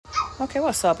Okay,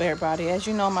 what's up, everybody? As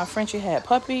you know, my Frenchie had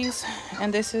puppies,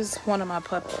 and this is one of my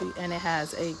puppies, and it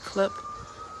has a clip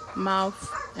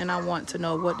mouth, and I want to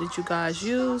know, what did you guys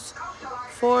use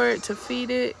for it to feed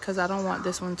it? Because I don't want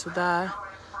this one to die.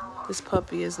 This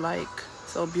puppy is like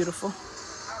so beautiful.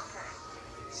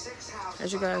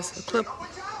 As you guys, a clip,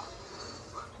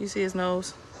 you see his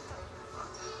nose?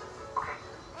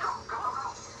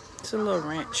 It's a little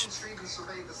wrench.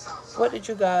 What did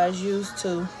you guys use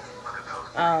to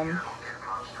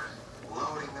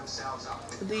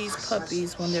these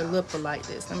puppies when their lip are like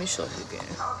this? Let me show you again.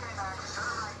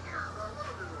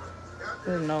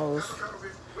 Their nose.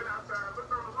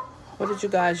 What did you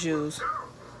guys use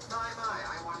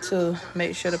to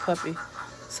make sure the puppy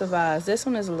survives? This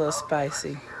one is a little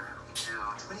spicy.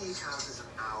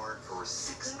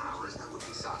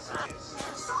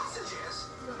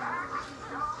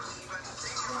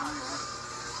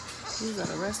 These are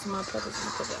the rest of my puppies. I'm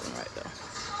gonna put that one right there.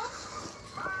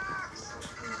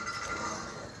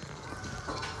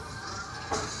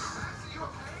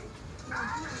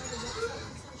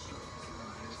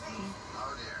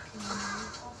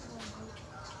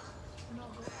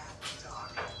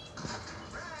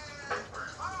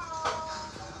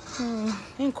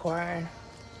 Inquiring.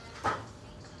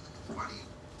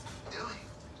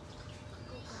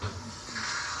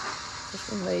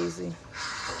 It's lazy.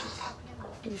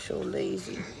 You're so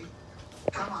lazy.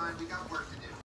 Come on, we got work to do.